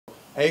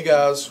Hey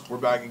guys, we're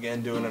back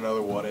again doing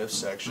another what if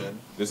section.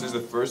 This is the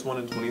first one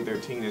in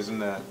 2013, isn't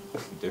that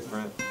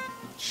different?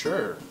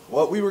 Sure.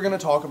 What we were going to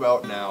talk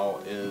about now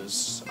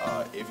is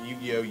if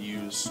Yu-Gi-Oh!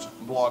 Used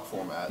block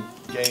format.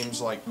 Games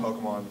like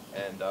Pokemon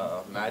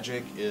and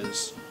Magic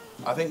is,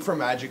 I think for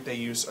Magic they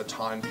use a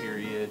time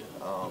period,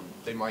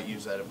 they might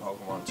use that in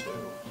Pokemon too,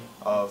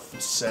 of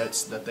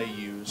sets that they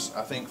use.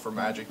 I think for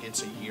Magic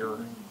it's a year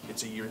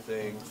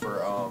thing.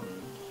 For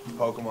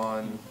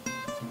Pokemon,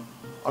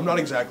 I'm not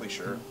exactly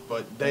sure,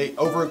 but they,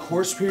 over a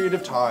course period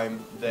of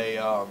time, they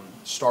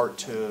start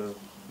to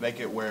make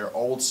it where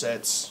old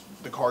sets,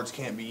 the cards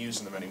can't be used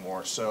in them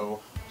anymore. So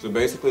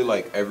basically,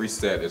 like, every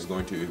set is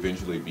going to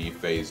eventually be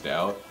phased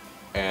out,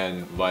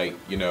 and like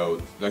you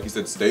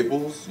said,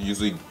 staples.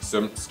 Usually,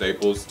 some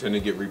staples tend to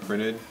get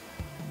reprinted,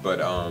 but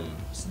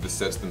the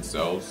sets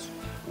themselves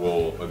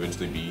will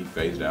eventually be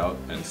phased out,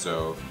 and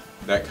so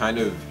that kind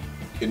of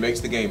it makes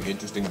the game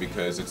interesting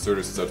because it sort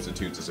of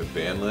substitutes as a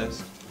ban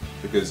list.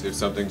 Because if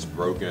something's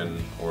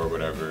broken or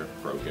whatever,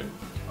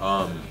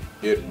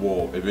 it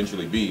will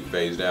eventually be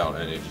phased out,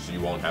 and you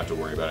won't have to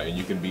worry about it, and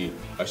you can be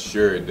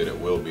assured that it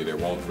will be. There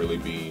won't really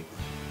be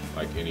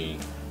like any.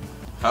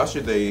 How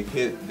should they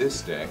hit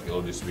this deck?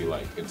 It'll just be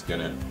like it's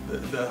gonna.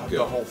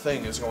 The whole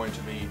thing is going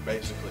to be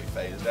basically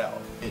phased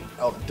out. It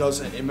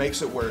doesn't. It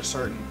makes it where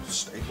certain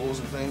staples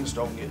and things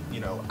don't get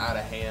out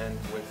of hand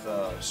with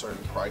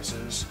certain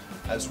prices,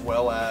 as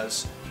well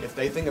as if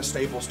they think a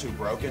staple's too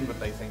broken but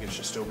they think it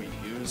should still be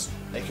used,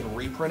 they can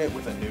reprint it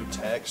with a new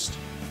text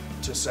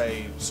to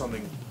say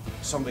something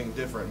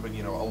different, but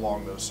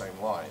along those same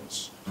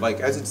lines. Like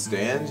as it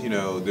stands,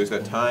 there's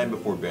that time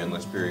before ban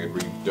list period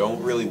where you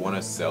don't really want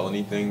to sell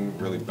anything,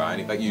 really buy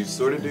anything. Like you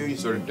sort of do, you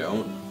sort of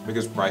don't,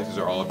 because prices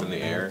are all up in the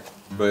air.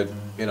 But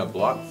in a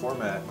block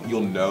format,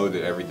 you'll know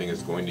that everything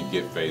is going to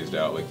get phased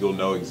out. Like you'll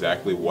know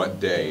exactly what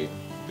day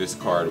this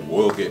card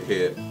will get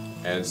hit,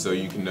 and so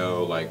you can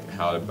know like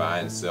how to buy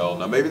and sell.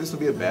 Now maybe this will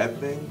be a bad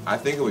thing. I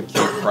think it would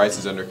keep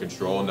prices under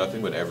control.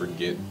 Nothing would ever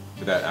get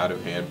to that out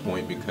of hand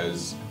point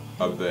because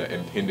of the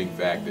impending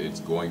fact that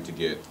it's going to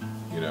get,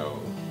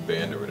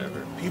 banned or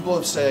whatever. People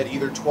have said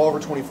either 12 or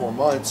 24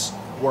 months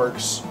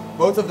works.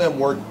 Both of them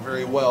work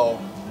very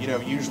well.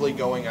 Usually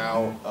going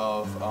out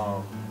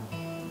of,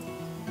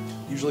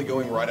 usually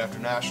going right after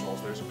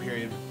Nationals. There's a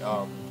period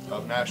of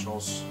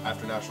Nationals,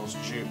 after Nationals,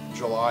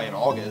 July and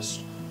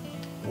August,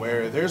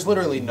 where there's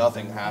literally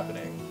nothing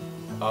happening.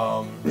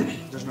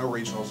 There's no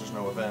regionals, there's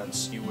no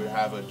events. You would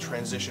have a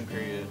transition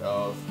period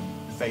of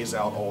phase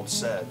out old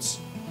sets,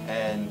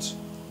 and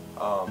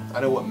I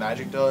know what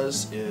Magic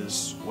does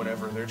is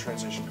whenever their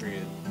transition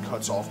period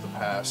cuts off the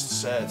past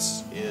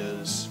sets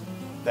is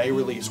they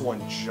release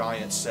one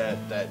giant set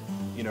that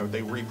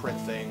they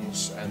reprint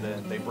things and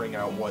then they bring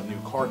out what new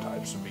card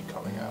types would be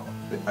coming out.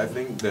 I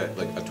think that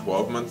like a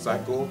 12-month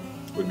cycle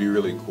would be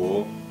really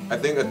cool. I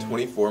think a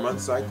 24-month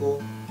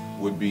cycle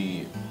would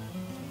be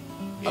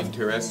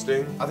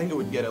interesting. I think it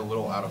would get a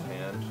little out of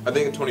hand. I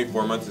think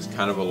 24 months is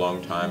kind of a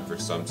long time for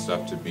some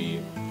stuff to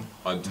be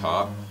on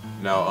top.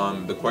 Now,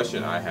 the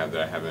question I have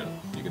that I haven't,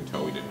 you can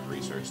tell we didn't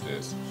research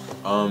this.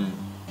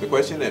 The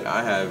question that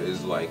I have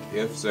is like,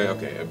 if say,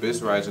 okay,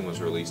 Abyss Rising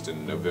was released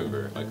in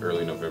November, like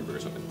early November or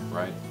something,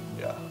 right?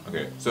 Yeah.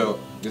 Okay, so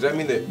does that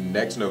mean that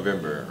next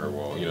November, or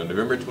well,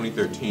 November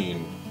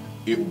 2013,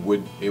 it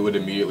would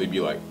immediately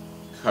be like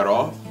cut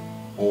off,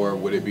 or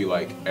would it be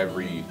like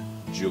every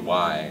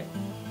July,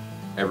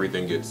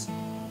 everything gets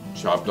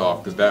chopped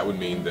off? Because that would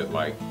mean that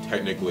like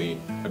technically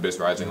Abyss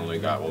Rising only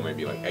got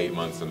maybe like 8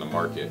 months in the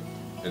market.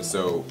 And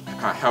so,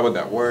 how would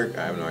that work?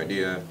 I have no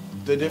idea.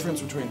 The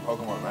difference between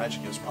Pokemon and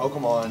Magic is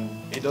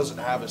Pokemon, it doesn't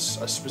have a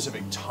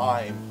specific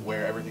time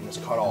where everything is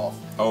cut off.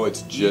 Oh,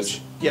 it's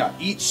just...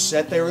 Each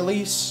set they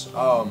release,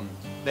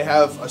 they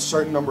have a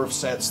certain number of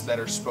sets that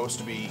are supposed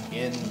to be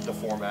in the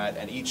format,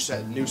 and each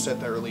new set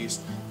they release,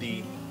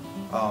 the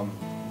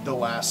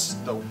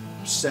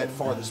set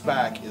farthest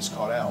back is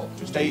cut out.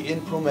 They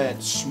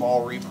implement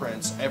small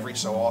reprints every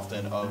so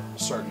often of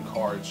certain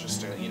cards just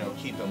to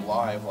keep them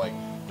live, like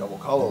double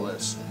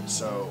colorless.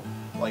 So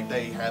like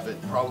they have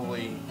it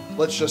probably,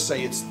 let's just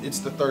say it's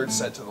the third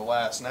set to the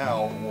last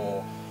now.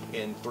 Well,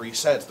 in 3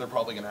 sets they're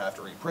probably going to have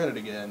to reprint it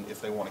again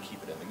if they want to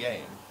keep it in the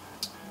game.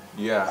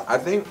 Yeah,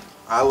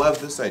 I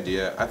love this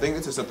idea. I think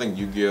this is something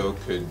Yu-Gi-Oh!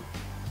 Could,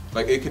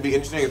 like, it could be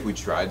interesting if we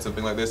tried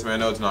something like this. I mean, I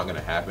know it's not going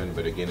to happen,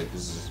 but again,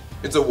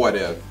 it's a what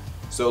if.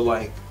 So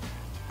like,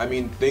 I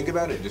mean, think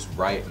about it just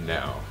right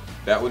now.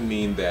 That would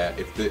mean that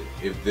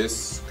if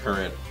this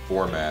current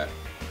format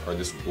or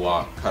this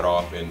block cut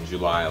off in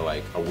July,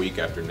 like a week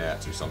after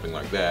Nats or something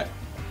like that,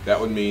 that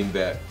would mean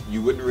that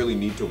you wouldn't really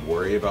need to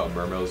worry about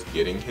Mermails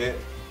getting hit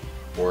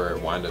or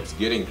windups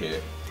getting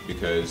hit,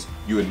 because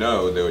you would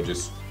know they would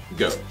just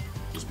go,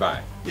 just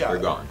buy, they're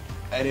gone.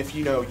 And if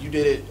you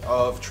did it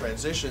of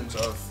transitions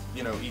of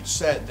each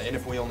set, and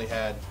if we only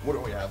had, what do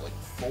we have, like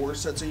 4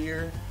 sets a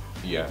year?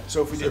 Yeah.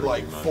 So if we did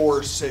like 4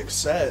 or 6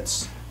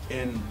 sets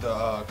in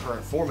the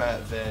current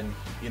format, then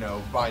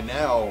by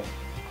now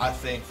I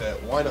think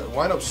that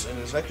windups and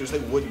inspectors, they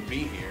wouldn't be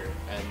here,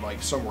 and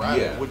like some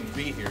rabbit Yeah. wouldn't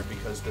be here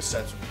because the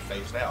sets would be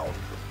phased out.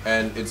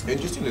 And it's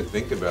interesting to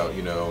think about,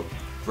 you know,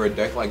 for a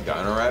deck like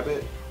Dino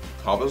Rabbit,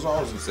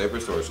 Cobblesaurs and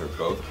Sabersaurs are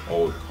both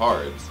old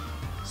cards.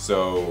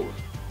 So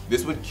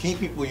this would keep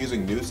people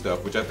using new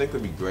stuff, which I think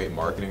would be great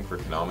marketing for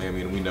Konami. I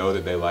mean, we know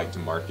that they like to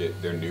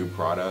market their new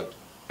product.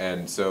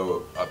 And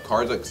so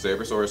cards like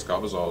Sabersaurs,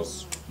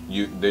 Cobblesaurs,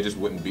 they just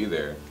wouldn't be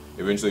there.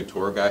 Eventually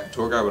Tour Guide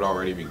would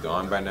already be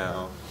gone by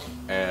now.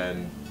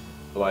 And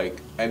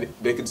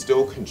they could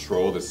still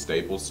control the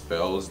staple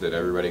spells that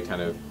everybody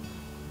kind of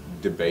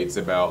debates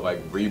about, like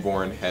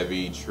Reborn,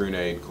 Heavy,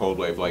 Trunade, Cold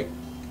Wave. Like,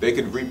 they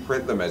could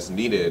reprint them as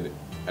needed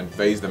and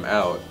phase them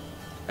out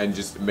and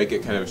just make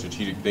it kind of a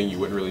strategic thing. You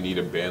wouldn't really need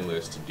a ban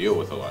list to deal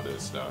with a lot of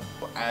this stuff.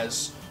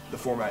 As the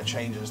format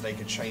changes, they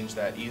could change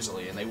that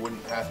easily, and they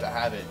wouldn't have to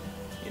have it,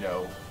 you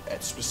know,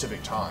 at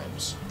specific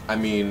times. I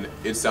mean,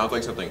 it sounds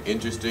like something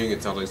interesting.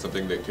 It sounds like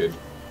something that could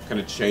kind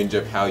of change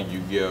up how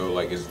Yu-Gi-Oh!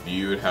 Like is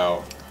viewed.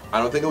 How I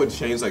don't think it would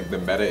change like the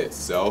meta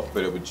itself,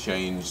 but it would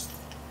change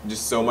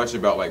just so much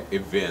about like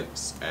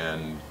events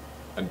and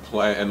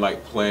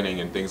planning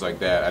and things like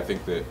that. I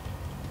think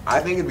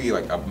it'd be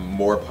like a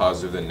more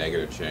positive than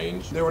negative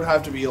change. There would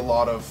have to be a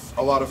lot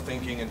of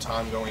thinking and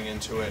time going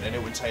into it, and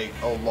it would take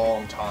a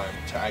long time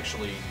to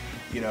actually,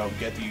 you know,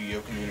 get the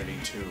Yu-Gi-Oh! Community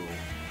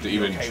to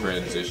even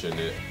transition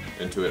it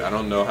into it. I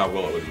don't know how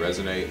well it would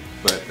resonate,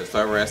 but that's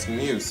why we're asking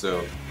you.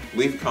 So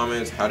leave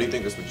comments. How do you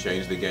think this would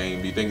change the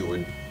game? Do you think it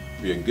would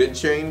be a good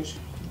change,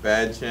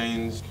 bad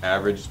change,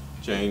 average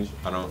change?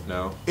 I don't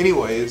know.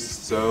 Anyways,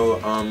 so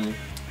I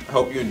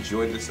hope you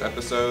enjoyed this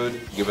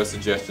episode. Give us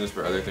suggestions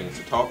for other things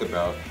to talk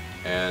about,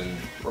 and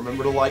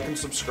remember to like and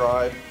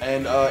subscribe.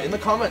 And in the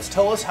comments,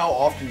 tell us how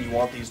often you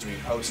want these to be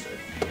posted.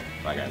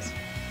 bye guys.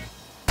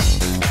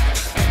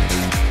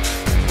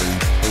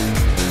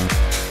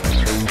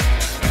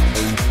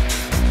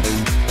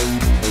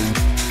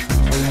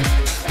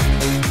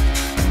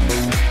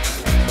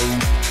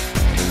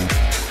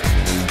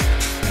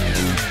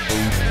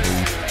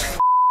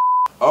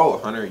 Oh,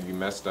 Hunter, you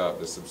messed up.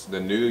 The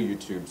new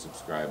YouTube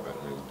subscribe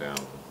button is down.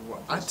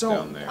 It's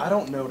down there. I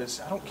don't notice.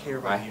 I don't care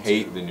about I YouTube.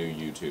 hate the new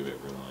YouTube,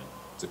 everyone.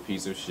 It's a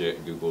piece of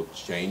shit. Google,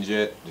 change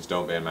it. Just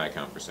don't ban my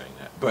account for saying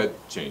that.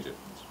 But change it.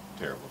 It's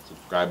terrible.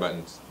 Subscribe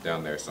button's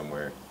down there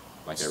somewhere,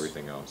 like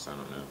everything else. I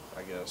don't know.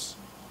 I guess.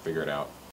 Figure it out.